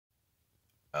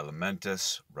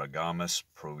alimentus ragamus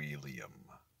proelium.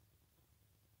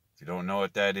 If you don't know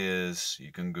what that is,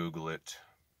 you can Google it.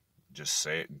 Just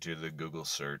say it into the Google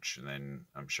search, and then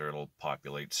I'm sure it'll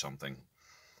populate something.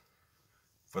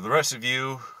 For the rest of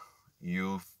you,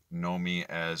 you know me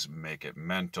as make it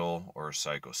mental or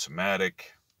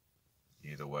psychosomatic.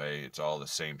 Either way, it's all the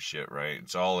same shit, right?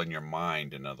 It's all in your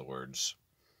mind, in other words.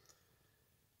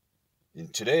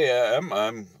 And today,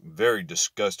 I'm very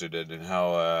disgusted at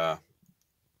how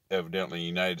evidently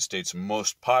United States'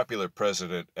 most popular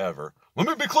president ever. Let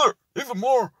me be clear, even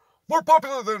more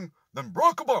popular than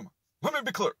Barack Obama. Let me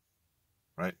be clear,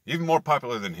 right? Even more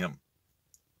popular than him.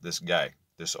 This guy,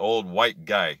 this old white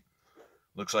guy,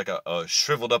 looks like a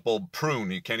shriveled up old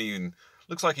prune. He can't even,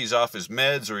 looks like he's off his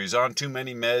meds or he's on too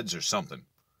many meds or something.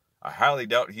 I highly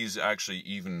doubt he's actually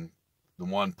even the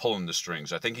one pulling the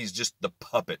strings. I think he's just the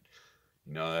puppet.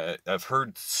 You know, I've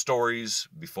heard stories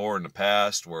before in the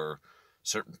past where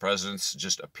certain presidents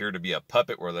just appear to be a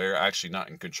puppet, where they're actually not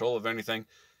in control of anything.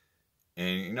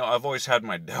 And, you know, I've always had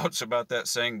my doubts about that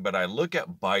saying, but I look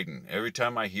at Biden, every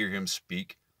time I hear him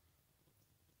speak,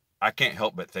 I can't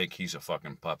help but think he's a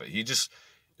fucking puppet.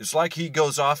 It's like he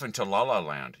goes off into La La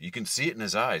Land. You can see it in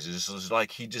his eyes. It's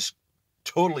like he just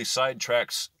totally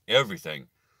sidetracks everything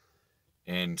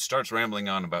and starts rambling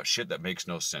on about shit that makes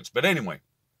no sense. But anyway,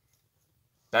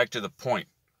 back to the point.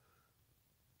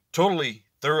 Totally,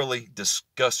 thoroughly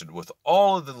disgusted with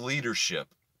all of the leadership,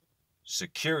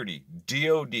 security,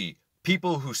 DOD,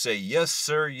 people who say yes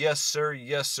sir, yes sir,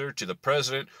 yes sir to the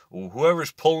president or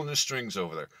whoever's pulling the strings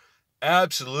over there.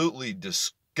 Absolutely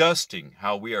disgusting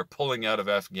how we are pulling out of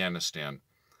Afghanistan.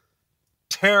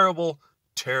 Terrible,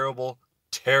 terrible,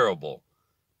 terrible.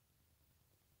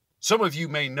 Some of you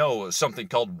may know something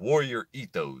called warrior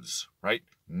ethos, right?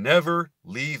 Never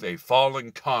leave a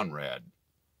fallen comrade.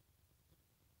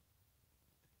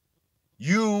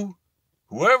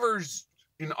 Whoever's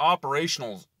in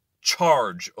operational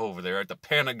charge over there at the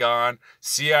Pentagon,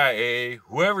 CIA,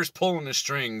 whoever's pulling the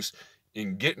strings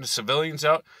in getting the civilians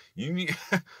out,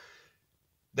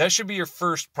 that should be your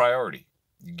first priority.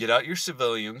 You get out your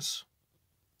civilians,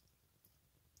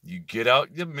 you get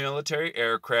out the military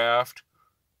aircraft,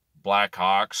 Black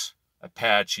Hawks,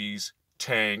 Apaches,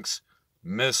 tanks,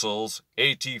 missiles,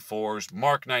 AT-4s,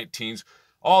 Mark 19s,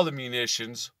 all the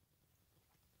munitions,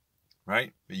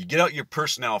 right? But you get out your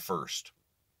personnel first.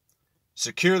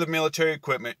 Secure the military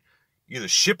equipment. Either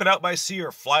ship it out by sea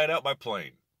or fly it out by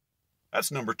plane.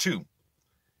 That's number 2.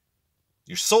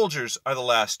 Your soldiers are the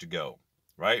last to go,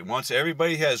 right? Once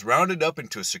everybody has rounded up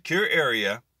into a secure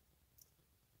area,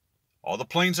 all the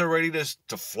planes are ready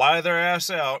to fly their ass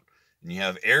out, and you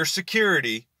have air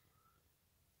security,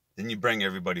 then you bring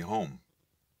everybody home.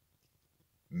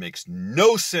 Makes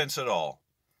no sense at all.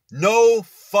 No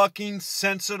fucking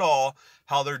sense at all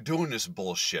how they're doing this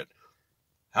bullshit.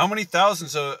 How many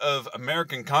thousands of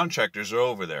American contractors are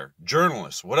over there?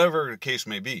 Journalists, whatever the case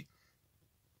may be.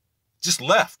 Just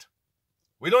left.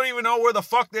 We don't even know where the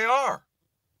fuck they are.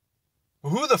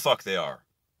 Who the fuck they are.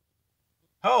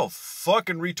 How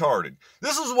fucking retarded.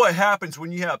 This is what happens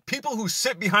when you have people who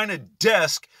sit behind a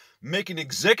desk making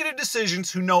executive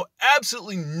decisions who know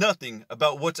absolutely nothing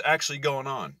about what's actually going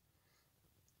on.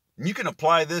 And you can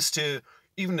apply this to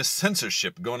even the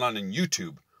censorship going on in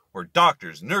YouTube, where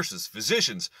doctors, nurses,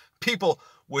 physicians, people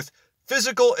with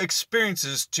physical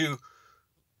experiences to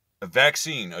a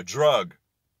vaccine, a drug,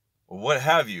 or what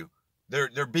have you,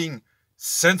 they're being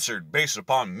censored based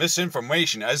upon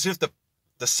misinformation, as if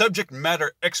the subject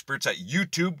matter experts at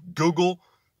YouTube, Google,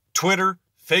 Twitter,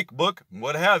 Facebook,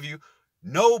 what have you,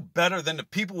 know better than the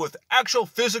people with actual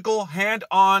physical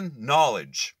hand-on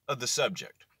knowledge of the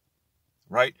subject,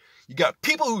 right? You got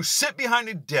people who sit behind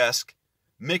a desk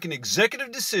making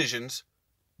executive decisions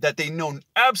that they know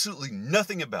absolutely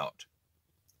nothing about.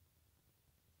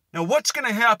 Now, what's going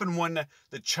to happen when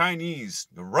the Chinese,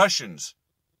 the Russians,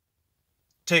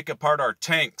 take apart our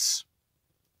tanks,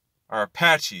 our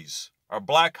Apaches, our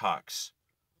Black Hawks?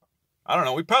 I don't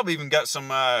know, we probably even got some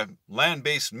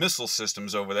land-based missile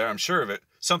systems over there, I'm sure of it.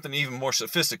 Something even more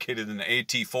sophisticated than the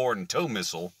AT-4 and TOW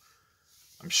missile.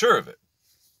 I'm sure of it.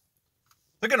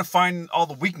 They're going to find all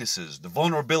the weaknesses, the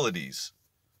vulnerabilities,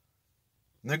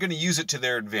 and they're going to use it to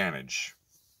their advantage.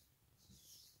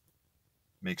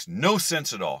 Makes no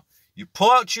sense at all. You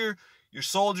pull out your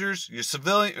soldiers,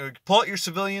 pull out your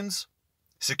civilians,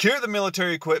 secure the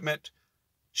military equipment,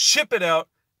 ship it out,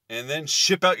 and then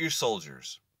ship out your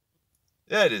soldiers.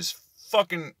 That is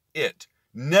fucking it.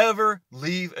 Never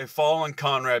leave a fallen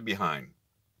comrade behind.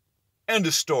 End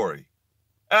of story.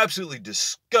 Absolutely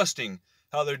disgusting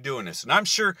how they're doing this. And I'm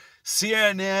sure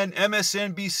CNN,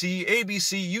 MSNBC,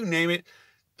 ABC, you name it,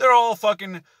 They're all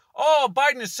fucking, oh,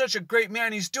 Biden is such a great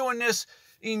man. He's doing this,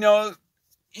 you know,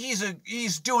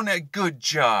 he's doing a good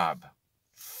job.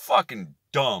 Fucking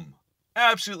dumb.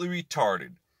 Absolutely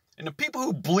retarded. And the people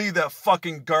who believe that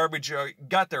fucking garbage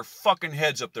got their fucking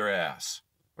heads up their ass.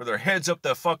 Or their heads up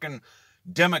the fucking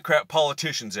Democrat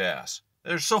politician's ass.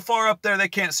 They're so far up there they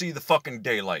can't see the fucking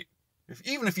daylight.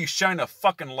 Even if you shine a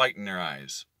fucking light in their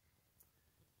eyes.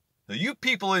 Now, you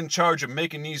people in charge of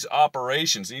making these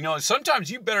operations, you know, sometimes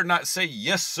you better not say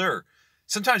yes, sir.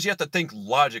 Sometimes you have to think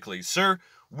logically. Sir,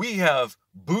 we have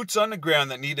boots on the ground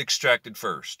that need extracted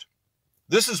first.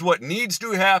 This is what needs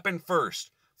to happen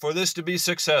first for this to be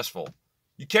successful.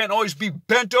 You can't always be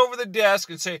bent over the desk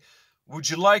and say, would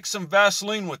you like some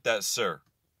Vaseline with that, sir?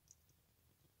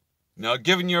 Now,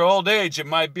 given your old age, it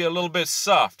might be a little bit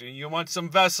soft. You want some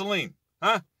Vaseline,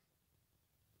 huh?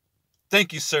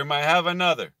 Thank you, sir. May I have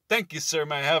another? Thank you, sir.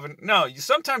 May I have No,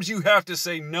 sometimes you have to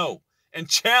say no and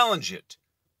challenge it.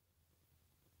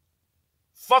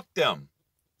 Fuck them.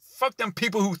 Fuck them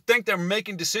people who think they're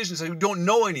making decisions and who don't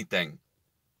know anything.